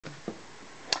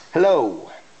Hello!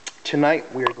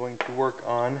 Tonight we are going to work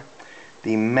on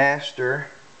the Master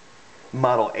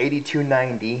Model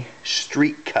 8290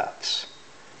 street cuffs.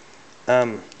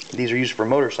 These are used for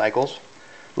motorcycles,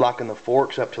 locking the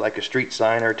forks up to like a street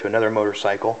sign or to another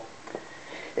motorcycle.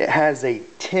 It has a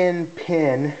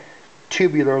 10-pin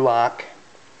tubular lock.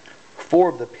 4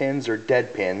 of the pins are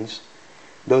dead pins.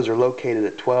 Those are located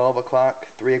at 12 o'clock,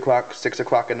 3 o'clock, 6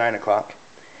 o'clock, and 9 o'clock.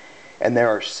 And there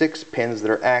are 6 pins that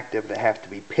are active that have to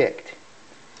be picked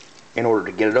in order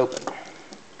to get it open.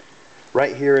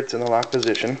 Right here it's in the lock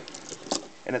position,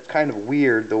 and it's kind of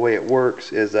weird the way it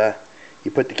works is you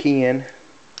put the key in,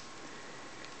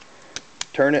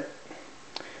 turn it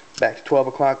back to 12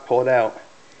 o'clock, pull it out,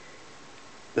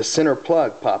 the center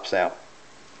plug pops out.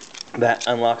 That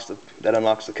unlocks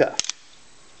the cuff.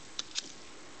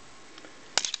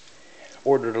 In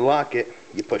order to lock it,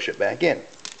 you push it back in.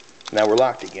 Now we're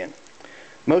locked again.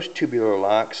 Most tubular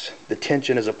locks, the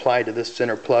tension is applied to this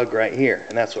center plug right here,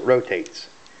 and that's what rotates.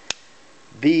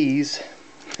 These,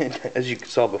 as you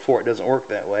saw before, it doesn't work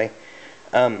that way.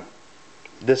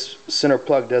 This center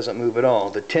plug doesn't move at all.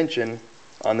 The tension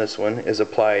on this one is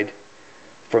applied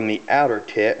from the outer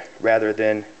tit rather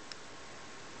than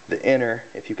the inner,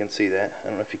 if you can see that. I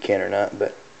don't know if you can or not,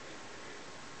 but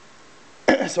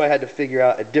so I had to figure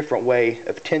out a different way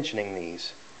of tensioning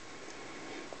these.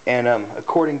 And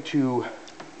according to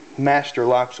Master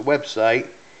Lock's website,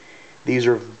 these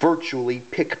are virtually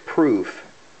pick proof,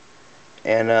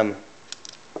 and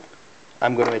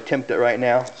I'm going to attempt it right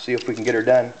now, see if we can get her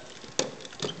done.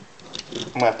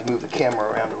 I'm going to have to move the camera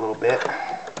around a little bit.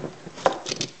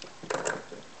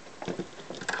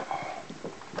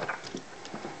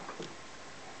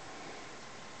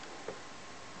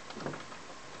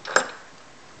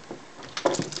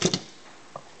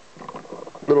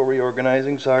 Little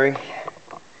reorganizing, sorry.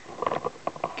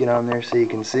 Get on there so you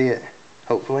can see it,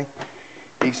 hopefully.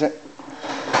 Decent.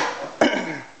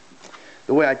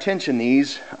 The way I tension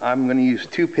these, I'm going to use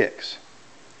 2 picks.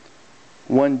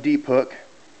 One deep hook,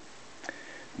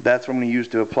 that's what I'm going to use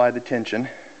to apply the tension,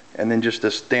 and then just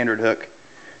a standard hook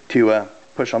to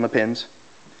push on the pins.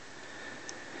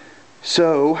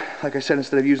 So, like I said,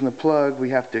 instead of using the plug, we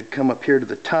have to come up here to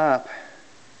the top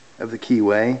of the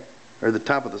keyway, or the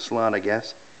top of the slot, I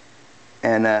guess,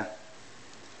 and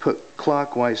put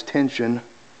clockwise tension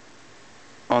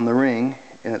on the ring,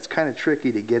 and it's kind of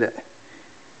tricky to get it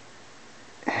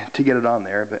on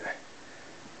there, but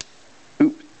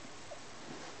oops,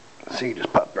 see, it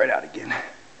just popped right out again.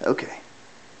 Okay,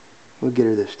 we'll get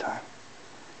her this time.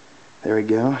 There we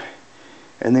go.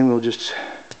 And then we'll just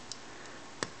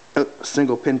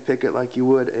single pin pick it like you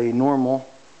would a normal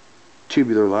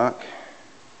tubular lock.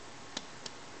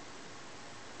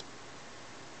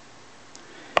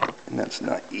 And that's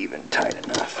not even tight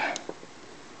enough.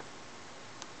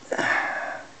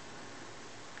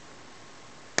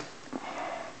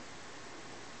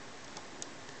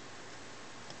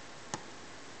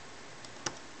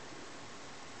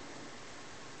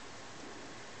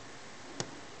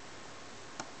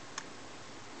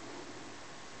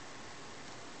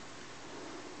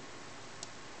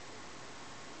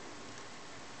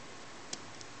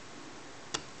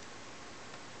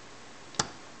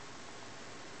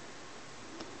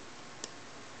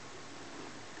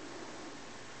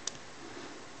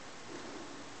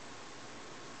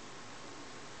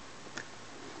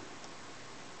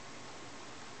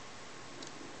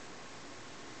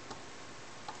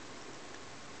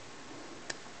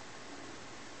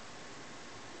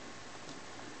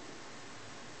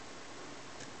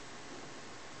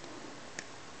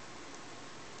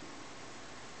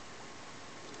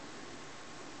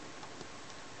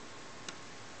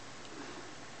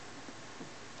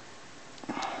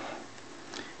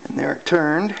 And there it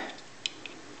turned.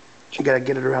 You got to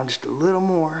get it around just a little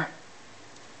more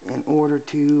in order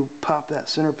to pop that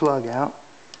center plug out.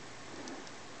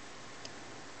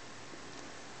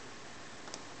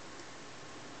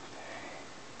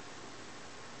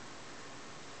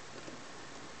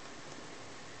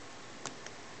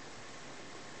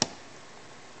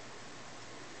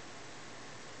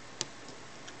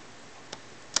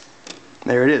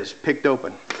 There it is, picked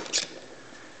open.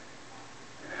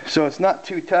 So it's not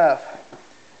too tough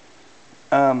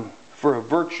for a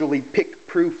virtually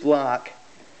pick-proof lock,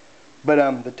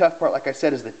 but the tough part, like I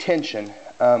said, is the tension.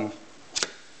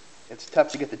 It's tough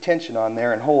to get the tension on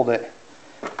there and hold it,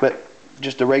 but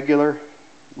just a regular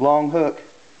long hook,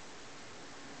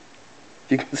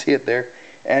 if you can see it there,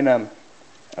 and I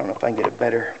don't know if I can get a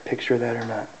better picture of that or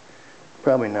not.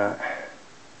 Probably not.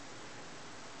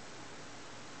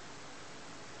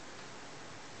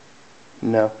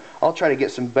 No. I'll try to get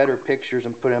some better pictures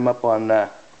and put them up on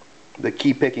the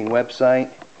key picking website,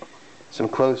 some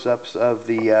close-ups of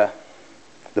the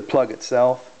plug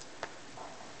itself.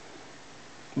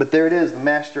 But there it is, the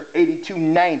Master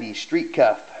 8290 street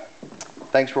cuff.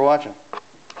 Thanks for watching.